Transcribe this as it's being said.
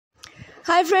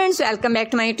Hi friends, welcome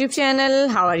back to my YouTube channel.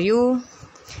 How are you?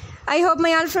 I hope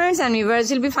my all friends and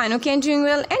viewers will be fine, okay, and doing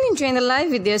well and enjoying the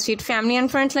life with their sweet family and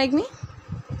friends like me.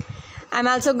 I'm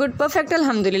also good, perfect,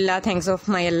 alhamdulillah, thanks of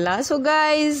my Allah. So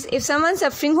guys, if someone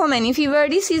suffering from any fever,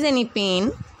 disease, any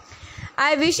pain,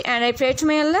 I wish and I pray to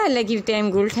my Allah give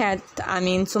them good health.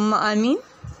 Ameen, summa ameen.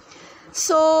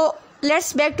 So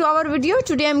let's back to our video.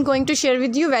 Today I'm going to share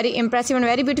with you very impressive and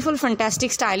very beautiful,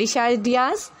 fantastic, stylish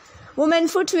ideas. Women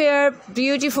footwear,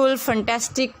 beautiful,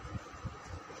 fantastic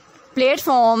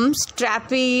platforms,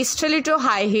 strappy, stiletto,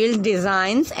 high heel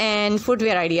designs and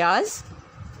footwear ideas.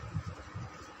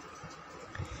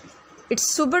 It's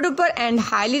super duper and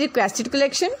highly requested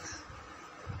collection.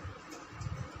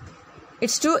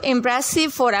 It's too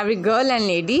impressive for every girl and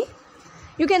lady.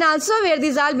 You can also wear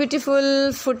these all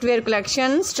beautiful footwear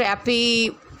collections,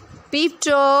 strappy, peep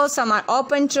toe, some are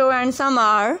open toe and some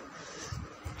are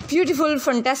beautiful,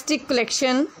 fantastic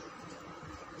collection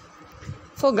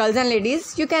for girls and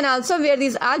ladies. You can also wear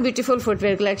these all beautiful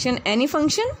footwear collection any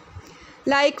function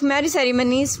like marriage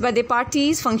ceremonies, birthday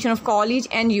parties, function of college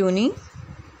and uni.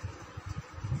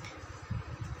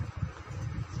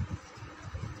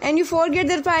 And you forget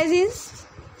their prices.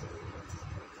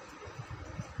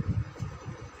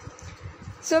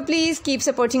 So please keep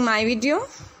supporting my video.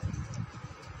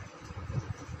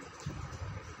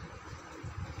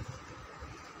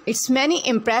 It's many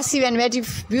impressive and very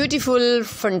beautiful,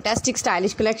 fantastic,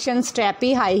 stylish collection,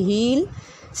 strappy, high heel,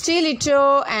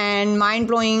 stiletto and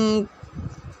mind-blowing,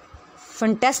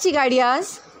 fantastic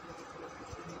ideas,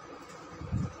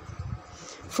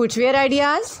 footwear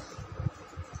ideas.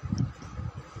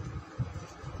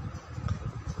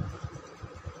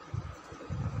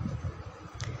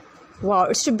 Wow,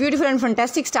 it's too beautiful and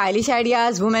fantastic, stylish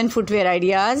ideas, women footwear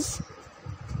ideas.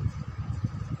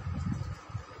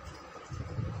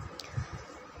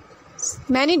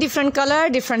 Many different color,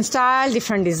 different style,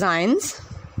 different designs.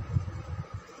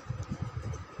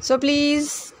 So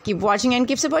please keep watching and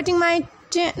keep supporting my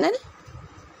channel.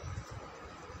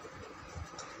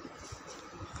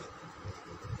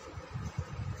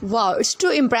 Wow, it's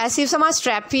too impressive. Some are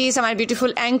strappy, some are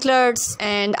beautiful anklets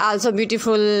and also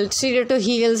beautiful stiletto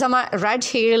heels. Some are red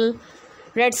heel,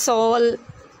 red sole,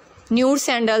 nude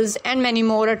sandals and many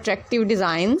more attractive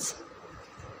designs.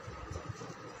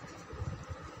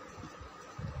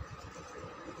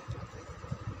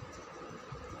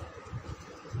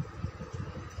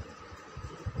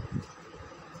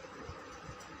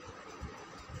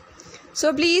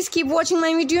 So please keep watching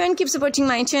my video and keep supporting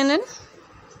my channel.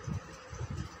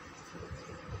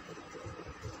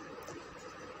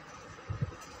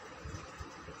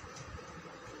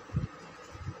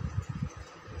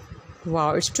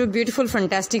 Wow, it's too beautiful,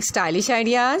 fantastic, stylish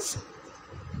ideas.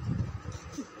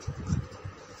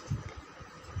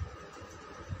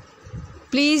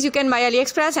 Please, you can buy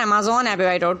AliExpress, Amazon,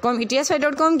 Abai.com,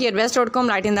 ETSY.com, Gearbest.com,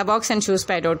 right in the box and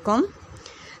Shoespy.com.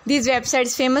 These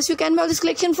websites famous, you can buy this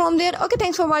collection from there. Okay,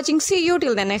 thanks for watching. See you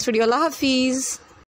till the next video. Allah Hafiz.